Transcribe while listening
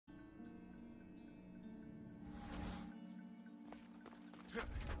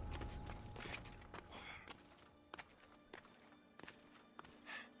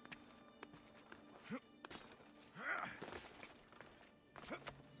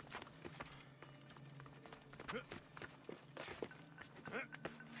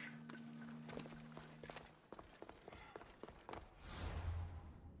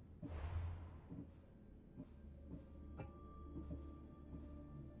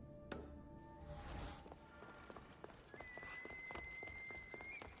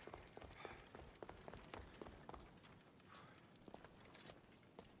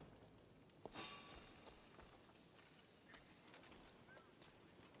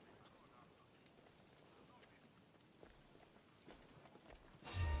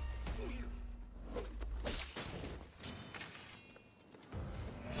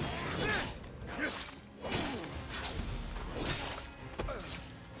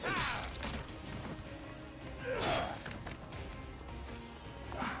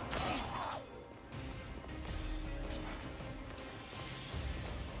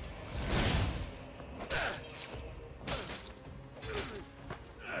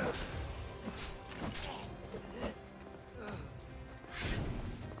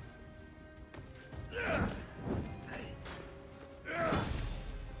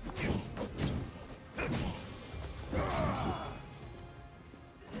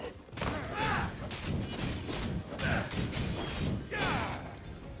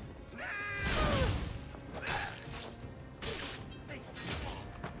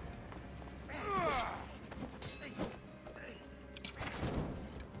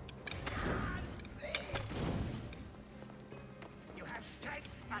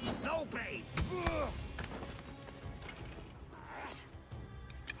No blade!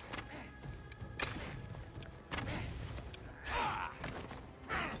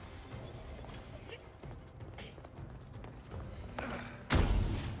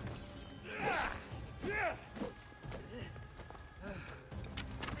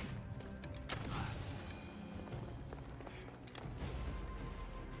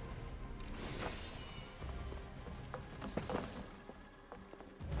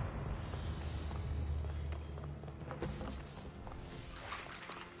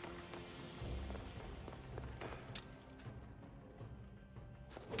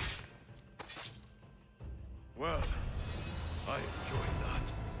 Well, I enjoyed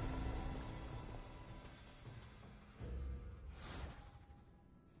that.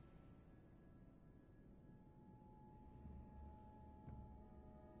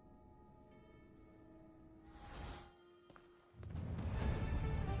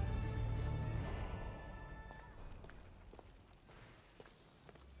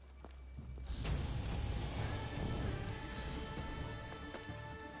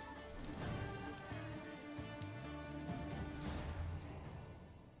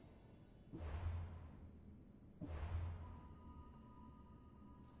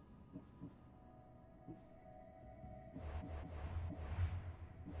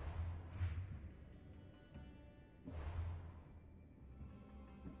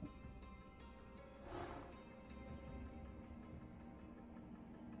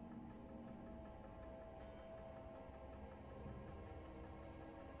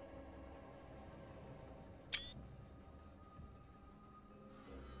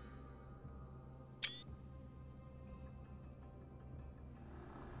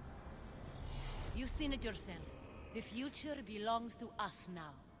 You've seen it yourself. The future belongs to us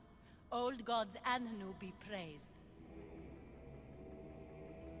now. Old gods and new be praised.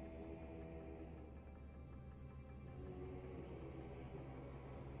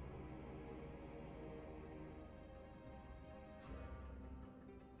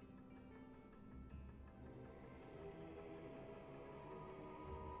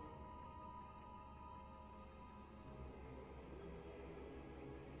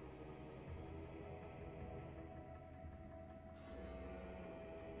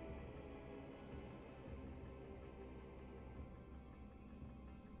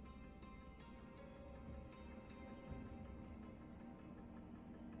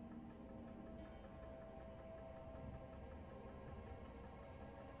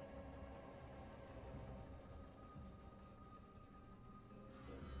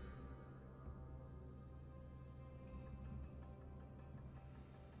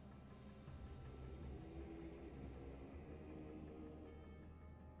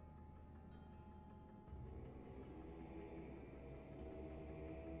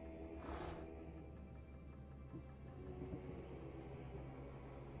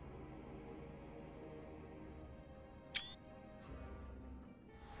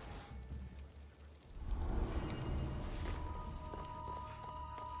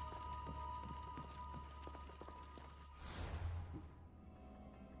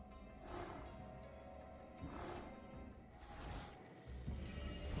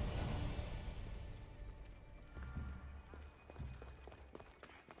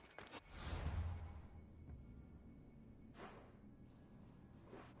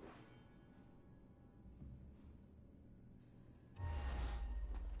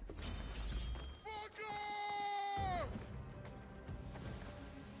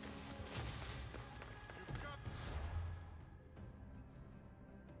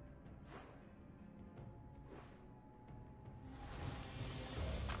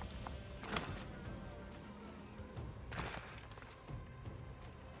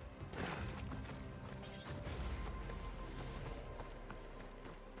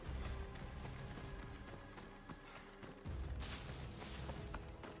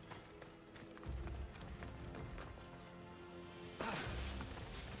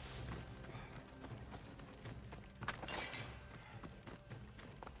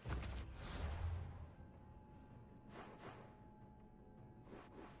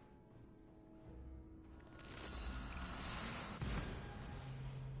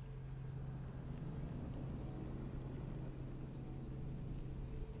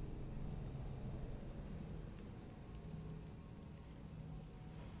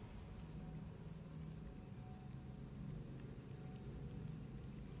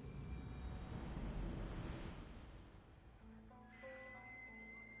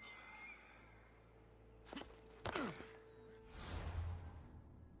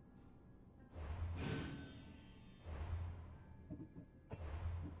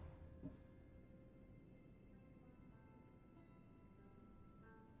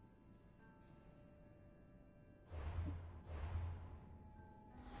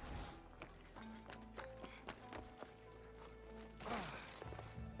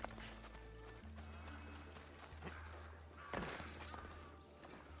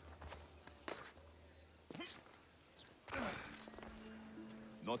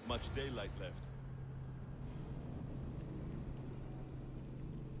 Not much daylight left.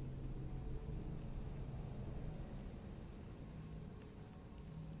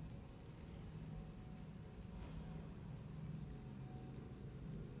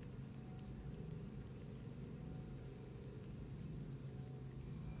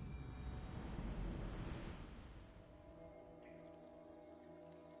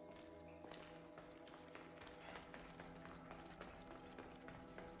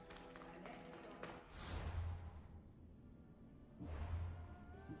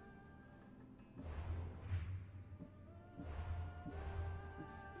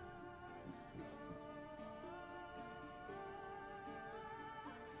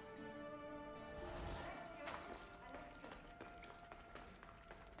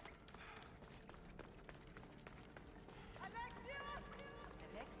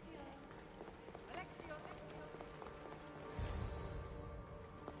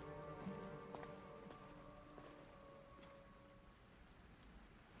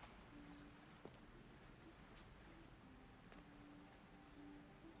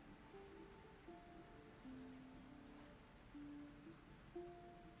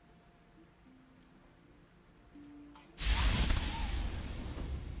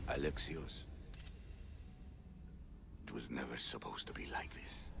 Alexios. It was never supposed to be like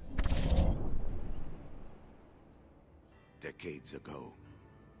this. Decades ago,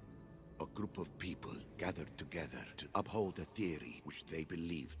 a group of people gathered together to uphold a theory which they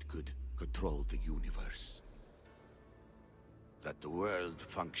believed could control the universe. That the world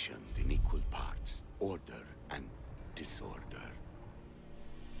functioned in equal parts, order and disorder.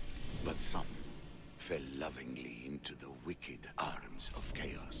 But some fell lovingly into the wicked arms of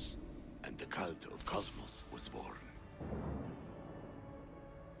chaos, and the cult of Kosmos was born.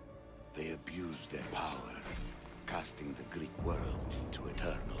 They abused their power, casting the Greek world into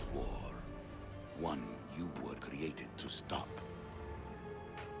eternal war. One you were created to stop.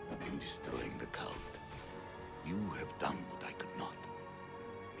 In destroying the cult, you have done what I could not.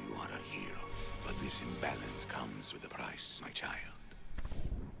 You are a hero, but this imbalance comes with a price, my child.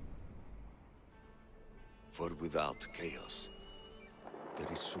 For without chaos, there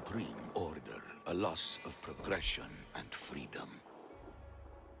is supreme order, a loss of progression and freedom.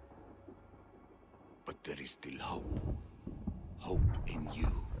 But there is still hope. Hope in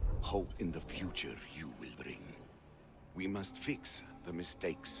you. Hope in the future you will bring. We must fix the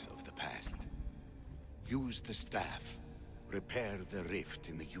mistakes of the past. Use the staff. Repair the rift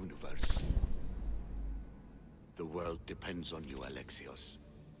in the universe. The world depends on you, Alexios.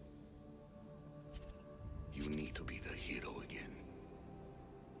 You need to be the hero again.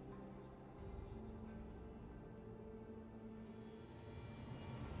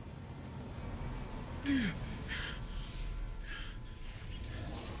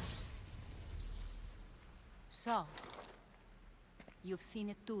 So, you've seen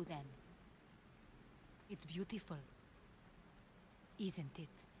it too then. It's beautiful, isn't it?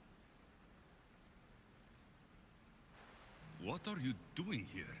 What are you doing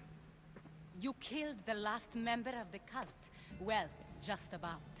here? You killed the last member of the cult. Well, just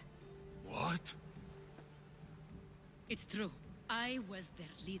about. What? It's true. I was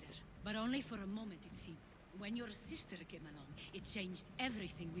their leader, but only for a moment it seemed. When your sister came along, it changed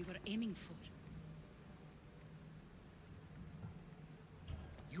everything we were aiming for.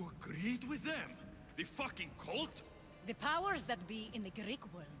 You agreed with them? The fucking cult? The powers that be in the Greek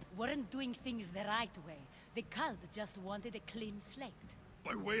world weren't doing things the right way. The cult just wanted a clean slate.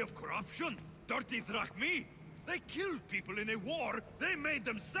 By way of corruption? Dirty Drachmi? They killed people in a war they made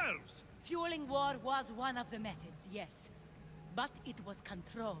themselves! Fueling war was one of the methods, yes. But it was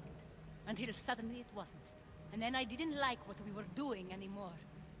controlled. Until suddenly it wasn't. And then I didn't like what we were doing anymore.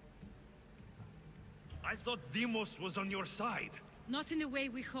 I thought Deimos was on your side. Not in the way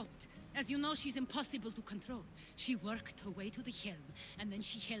we hoped. As you know, she's impossible to control. She worked her way to the helm, and then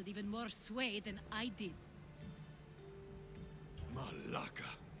she held even more sway than I did. Malaka.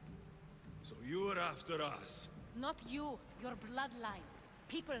 So you were after us? Not you, your bloodline.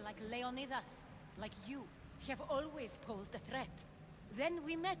 People like Leonidas, like you, have always posed a threat. Then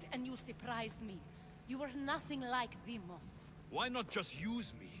we met and you surprised me. You were nothing like Deimos. Why not just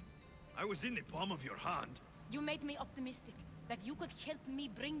use me? I was in the palm of your hand. You made me optimistic that you could help me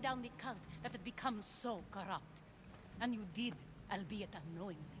bring down the cult that had become so corrupt. And you did, albeit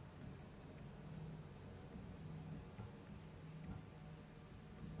unknowingly.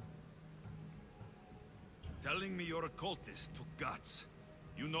 Telling me you're a cultist took guts.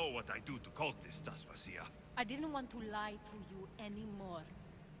 You know what I do to cultists, Aspasia. I didn't want to lie to you anymore.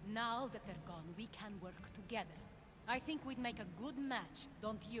 Now that they're gone, we can work together. I think we'd make a good match,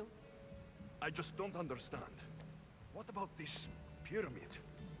 don't you? I just don't understand. What about this pyramid?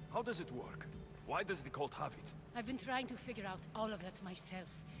 How does it work? Why does the cult have it? I've been trying to figure out all of that myself.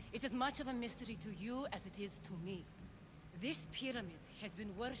 It's as much of a mystery to you as it is to me. This pyramid has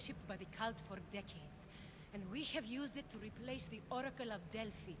been worshipped by the cult for decades, and we have used it to replace the Oracle of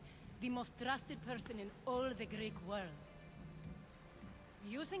Delphi, the most trusted person in all the Greek world.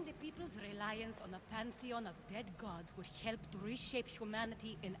 Using the people's reliance on a pantheon of dead gods would help to reshape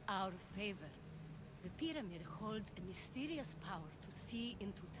humanity in our favor. The pyramid holds a mysterious power to see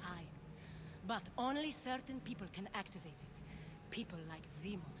into time. But only certain people can activate it. People like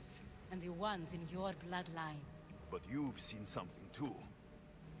Deimos, and the ones in your bloodline. But you've seen something too.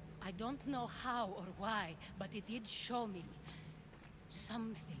 I don't know how or why, but it did show me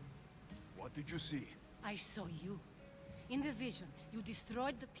something. What did you see? I saw you. In the vision, you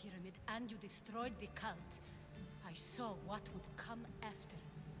destroyed the pyramid and you destroyed the cult. I saw what would come after.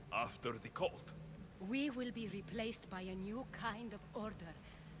 After the cult? We will be replaced by a new kind of order.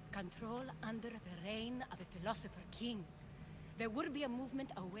 Control under the reign of a philosopher king. There would be a movement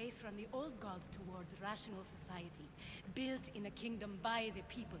away from the old gods towards rational society, built in a kingdom by the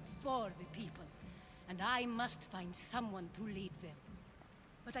people, for the people. And I must find someone to lead them.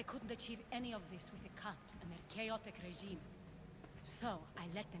 But I couldn't achieve any of this with the cult and their chaotic regime. So I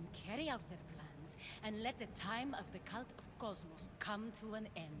let them carry out their plans, and let the time of the cult of Kosmos come to an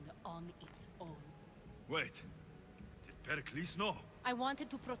end on its own. Wait, did Pericles know? I wanted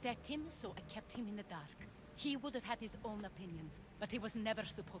to protect him, so I kept him in the dark. He would have had his own opinions, but he was never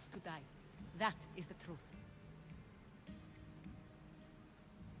supposed to die. That is the truth.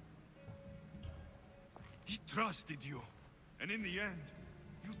 He trusted you, and in the end,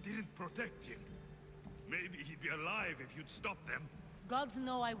 you didn't protect him. Maybe he'd be alive if you'd stopped them. Gods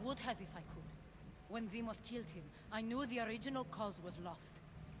know I would have if I could. When Deimos killed him, I knew the original cause was lost.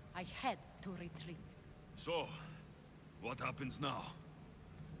 I had to retreat. So, what happens now?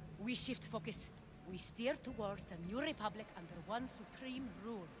 We shift focus. We steer towards a new republic under one supreme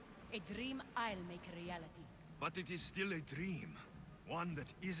rule. A dream I'll make a reality. But it is still a dream. One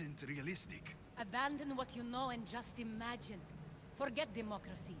that isn't realistic. Abandon what you know and just imagine. Forget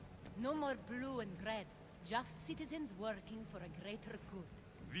democracy. No more blue and red. Just citizens working for a greater good.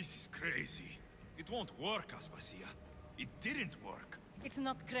 This is crazy. It won't work, Aspasia. It didn't work. It's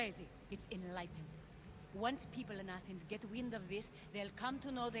not crazy. It's enlightened. Once people in Athens get wind of this, they'll come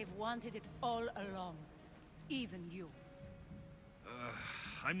to know they've wanted it all along. Even you.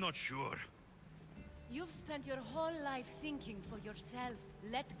 I'm not sure. You've spent your whole life thinking for yourself.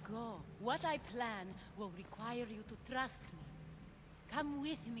 Let go. What I plan will require you to trust me. Come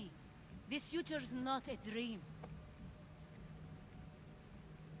with me. This future's not a dream.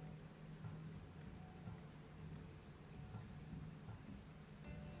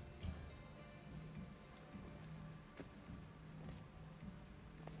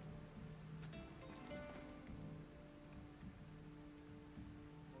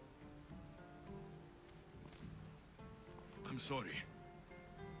 I'm sorry.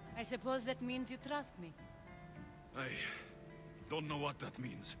 I suppose that means you trust me. I don't know what that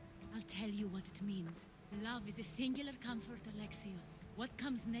means. I'll tell you what it means. Love is a singular comfort, Alexios. What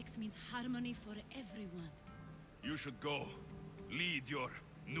comes next means harmony for everyone. You should go. Lead your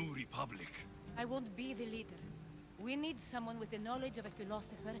new republic. I won't be the leader. We need someone with the knowledge of a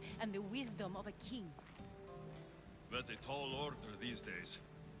philosopher and the wisdom of a king. That's a tall order these days.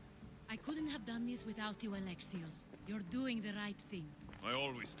 I couldn't have done this without you, Alexios. You're doing the right thing. I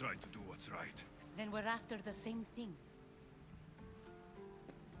always try to do what's right. Then we're after the same thing.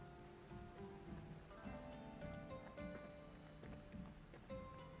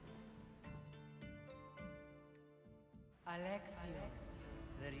 Alexios,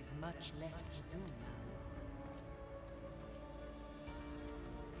 there is much left to do now.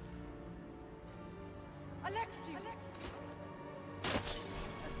 Alexios!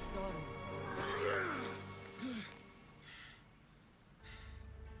 A storm is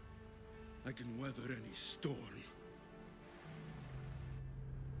I can weather any storm.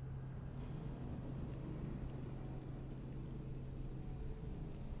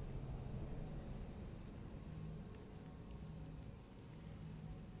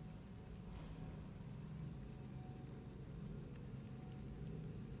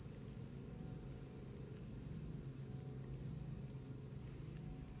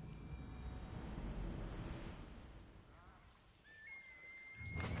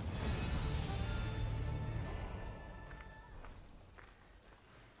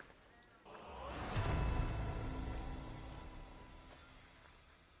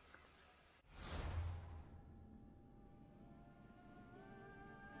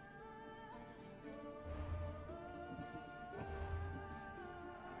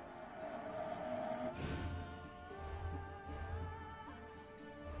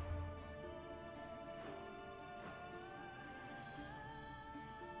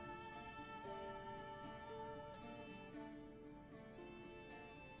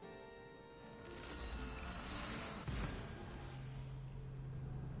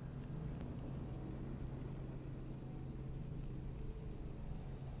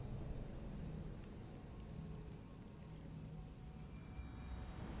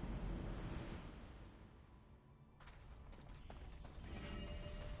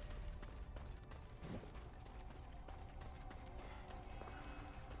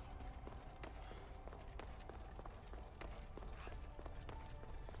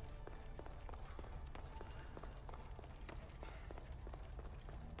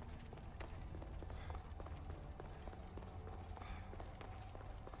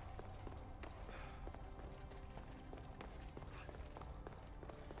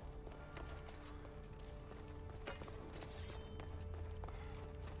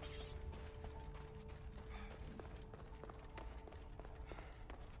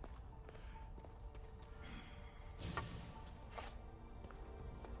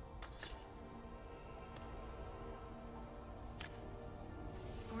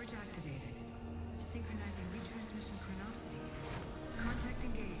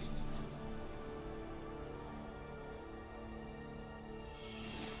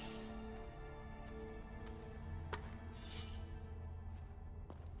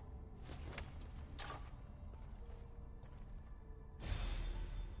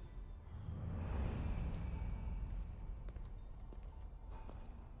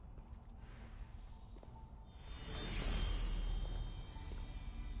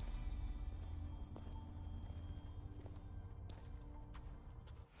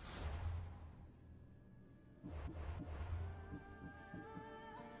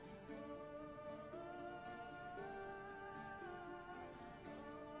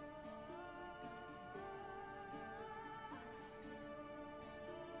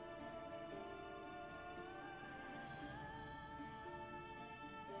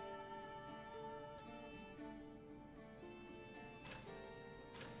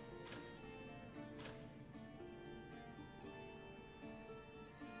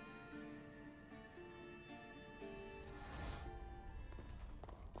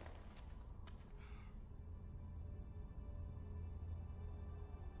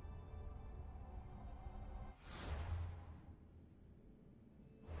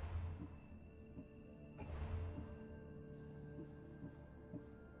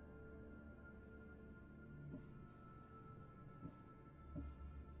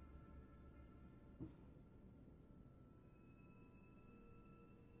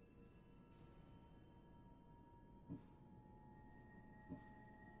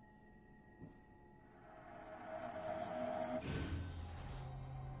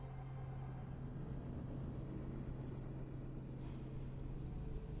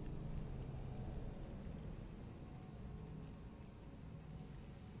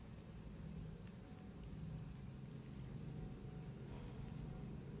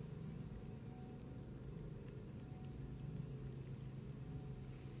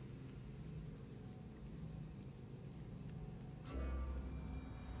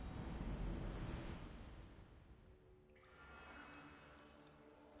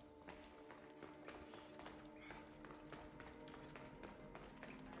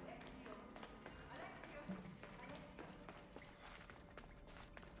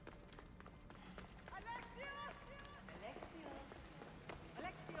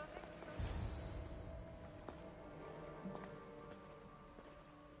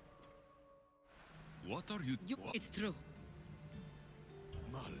 What are you... It's true.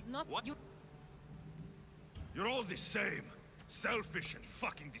 Mal, Not what? you. You're all the same. Selfish and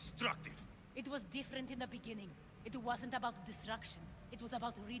fucking destructive. It was different in the beginning. It wasn't about destruction. It was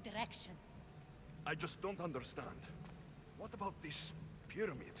about redirection. I just don't understand. What about this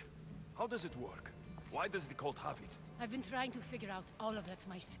pyramid? How does it work? Why does the cult have it? I've been trying to figure out all of that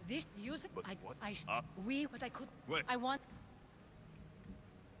myself. This use But I what? I we but I could Wait. I want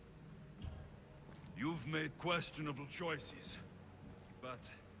You've made questionable choices. But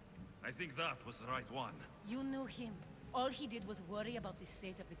I think that was the right one. you knew him. All he did was worry about the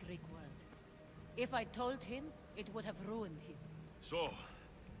state of the Greek world. If I told him, it would have ruined him. So,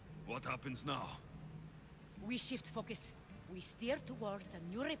 what happens now? We shift focus. We steer towards a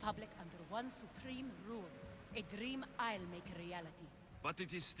new republic under one supreme rule. A dream I'll make a reality. But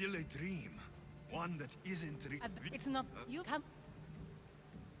it is still a dream. One that isn't It's not you come.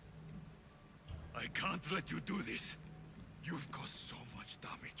 I can't let you do this. You've caused so much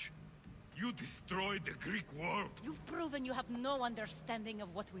damage. You destroyed the Greek world. You've proven you have no understanding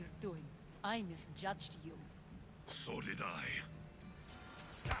of what we're doing. I misjudged you. So did I.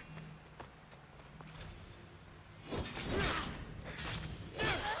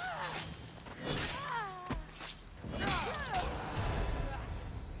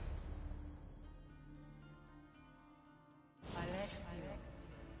 Alexios,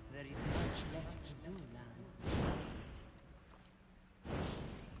 there is much left to do now.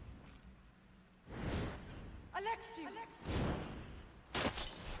 Alexios!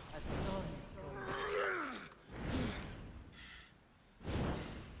 A storm is brewing.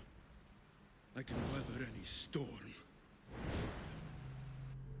 I can weather any storm.